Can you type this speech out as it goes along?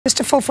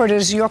Fulford, it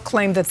is your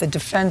claim that the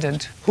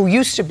defendant, who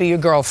used to be your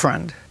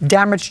girlfriend,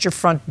 damaged your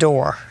front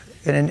door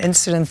in an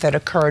incident that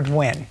occurred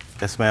when?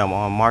 Yes, ma'am,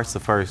 on March the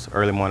 1st,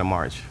 early morning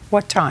March.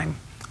 What time?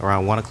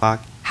 Around 1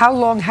 o'clock. How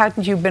long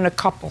hadn't you been a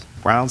couple?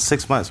 Around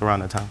 6 months around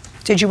that time.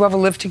 Did you ever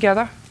live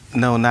together?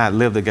 No, not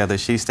live together.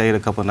 She stayed a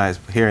couple nights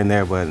here and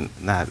there, but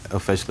not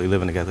officially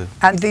living together.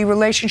 And the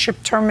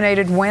relationship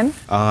terminated when?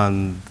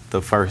 On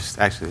the 1st,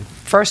 actually.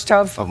 1st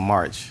of? Of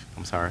March,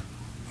 I'm sorry.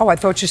 Oh, I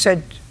thought you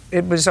said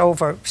it was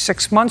over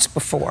 6 months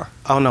before.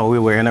 Oh, no, we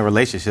were in a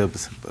relationship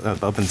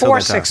up until For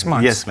that time. 6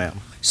 months? Yes, ma'am.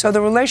 So the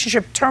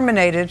relationship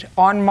terminated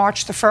on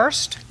March the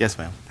 1st? Yes,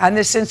 ma'am. And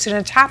this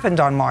incident happened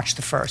on March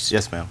the 1st?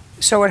 Yes, ma'am.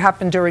 So it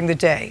happened during the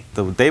day?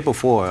 The day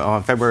before,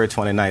 on February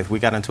 29th, we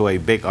got into a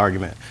big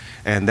argument.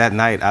 And that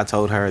night, I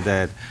told her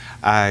that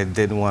I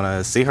didn't want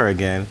to see her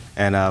again,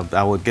 and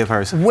I would give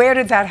her... Where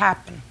did that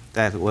happen?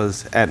 That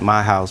was at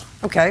my house.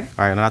 Okay.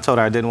 All right, and I told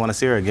her I didn't want to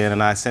see her again,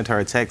 and I sent her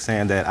a text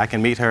saying that I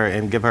can meet her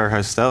and give her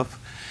her stuff,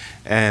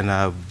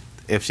 and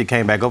if she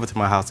came back over to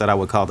my house, that I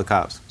would call the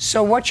cops.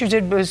 So what you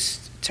did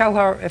was tell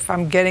her, if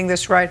I'm getting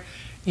this right,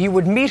 you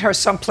would meet her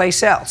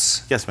someplace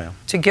else? Yes, ma'am.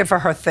 To give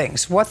her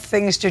things. What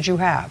things did you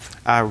have?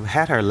 I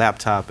had her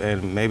laptop,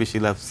 and maybe she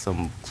left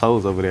some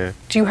clothes over there.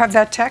 Do you have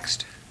that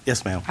text?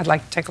 Yes, ma'am. I'd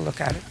like to take a look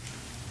at it.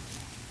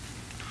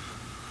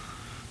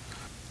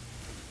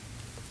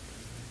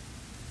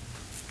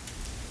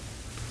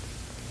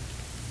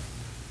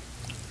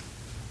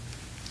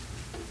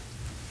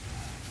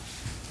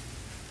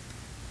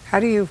 How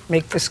do you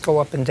make this go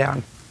up and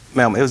down?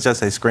 Ma'am, it was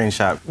just a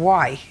screenshot.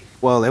 Why?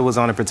 Well, it was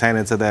only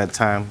pertaining to that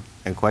time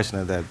in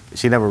question that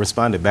she never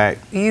responded back.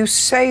 You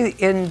say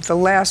in the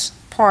last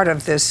part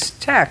of this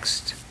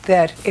text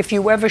that if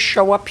you ever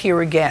show up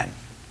here again,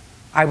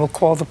 I will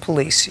call the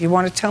police. You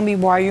want to tell me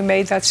why you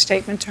made that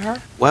statement to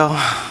her? Well,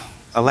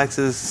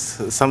 Alexis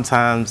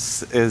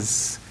sometimes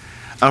is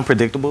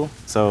unpredictable,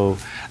 so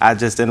I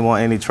just didn't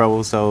want any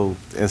trouble, so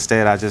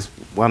instead I just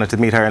wanted to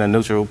meet her in a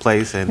neutral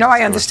place. And no,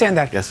 I understand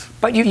that. Yes.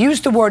 But you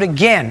used the word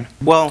again.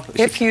 Well,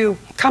 if you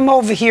come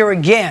over here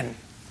again,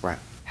 right.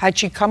 Had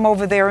she come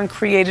over there and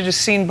created a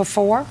scene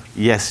before?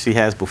 Yes, she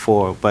has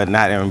before, but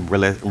not in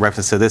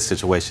reference to this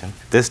situation.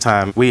 This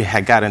time, we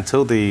had got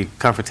into the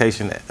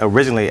confrontation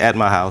originally at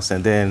my house,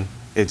 and then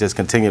it just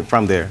continued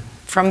from there.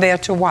 From there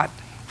to what?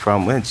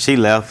 From when she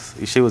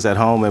left, she was at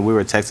home, and we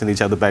were texting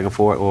each other back and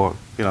forth, or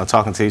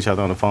talking to each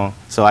other on the phone.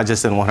 So I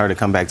just didn't want her to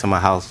come back to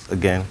my house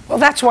again. Well,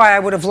 that's why I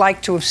would have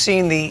liked to have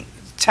seen the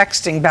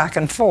texting back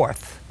and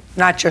forth,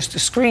 not just a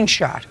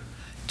screenshot.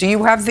 Do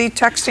you have the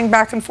texting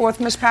back and forth,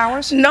 Ms.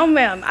 Powers? No,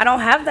 ma'am. I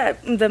don't have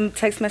the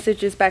text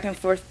messages back and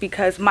forth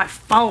because my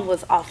phone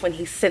was off when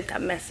he sent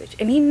that message,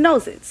 and he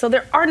knows it. So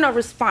there are no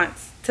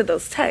response to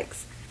those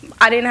texts.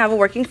 I didn't have a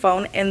working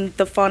phone, and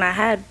the phone I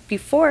had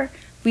before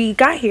we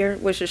got here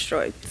was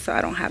destroyed, so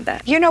I don't have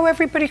that. You know,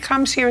 everybody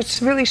comes here.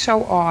 It's really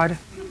so odd,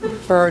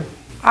 Bird.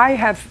 I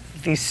have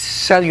these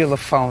cellular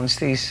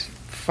phones,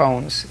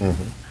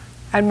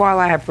 and while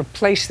I have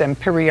replaced them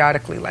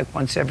periodically, like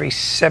once every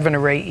 7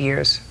 or 8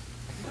 years,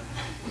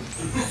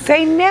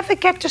 they never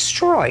get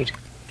destroyed.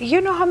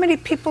 You know how many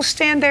people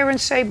stand there and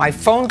say, my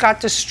phone got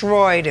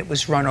destroyed, it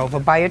was run over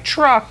by a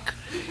truck,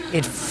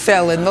 it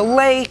fell in the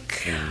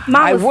lake,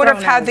 I would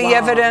have had the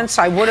evidence,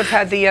 I would have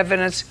had the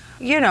evidence.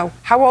 You know,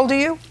 how old are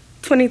you?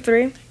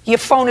 23. Your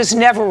phone is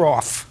never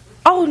off.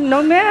 Oh,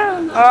 no,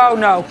 ma'am. Oh,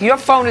 no, your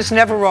phone is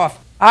never off.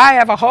 I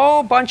have a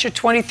whole bunch of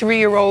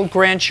 23-year-old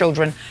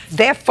grandchildren.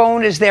 Their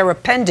phone is their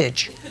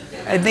appendage.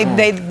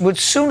 They would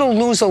sooner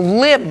lose a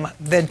limb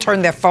than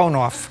turn their phone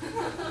off.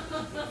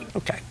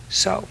 Okay,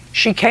 so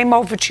she came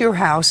over to your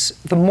house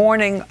the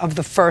morning of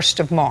the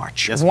 1st of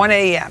March, yes, 1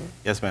 a.m.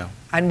 Yes, ma'am.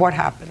 And what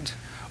happened?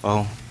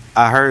 Well,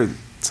 I heard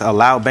a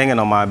loud banging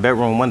on my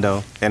bedroom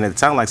window, and it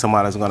sounded like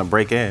somebody was going to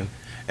break in.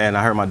 And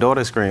I heard my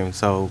daughter scream,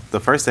 so the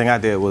first thing I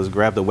did was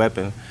grab the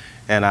weapon,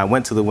 and I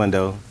went to the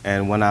window.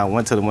 And when I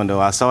went to the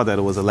window, I saw that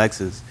it was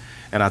Alexis,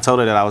 and I told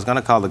her that I was going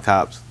to call the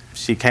cops.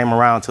 She came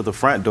around to the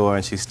front door,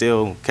 and she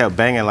still kept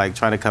banging, like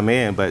trying to come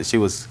in, but she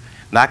was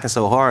knocking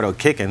so hard or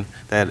kicking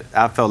that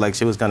I felt like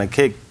she was going to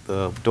kick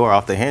the door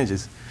off the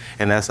hinges,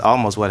 and that's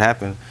almost what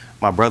happened.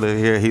 My brother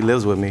here, he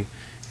lives with me,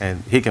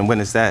 and he can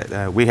witness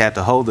that. We had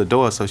to hold the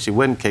door so she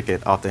wouldn't kick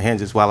it off the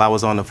hinges while I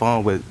was on the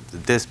phone with the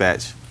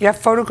dispatch. You have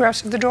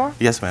photographs of the door?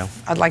 Yes, ma'am.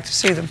 I'd like to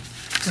see them.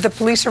 Did the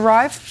police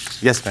arrive?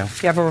 Yes, ma'am.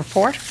 You have a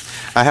report?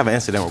 I have an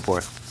incident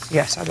report.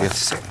 Yes, I'd like to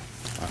see them.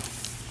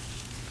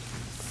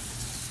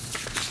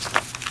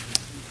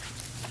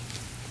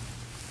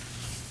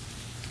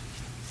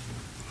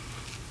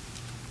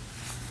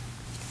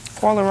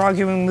 Caller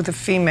arguing with a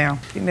female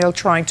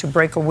trying to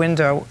break a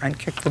window and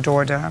kick the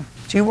door down.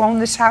 Do you own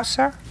this house,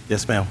 sir?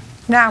 Yes, ma'am.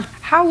 Now,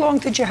 how long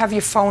did you have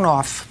your phone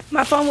off?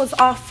 My phone was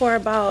off for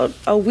about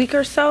a week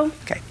or so.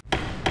 Okay.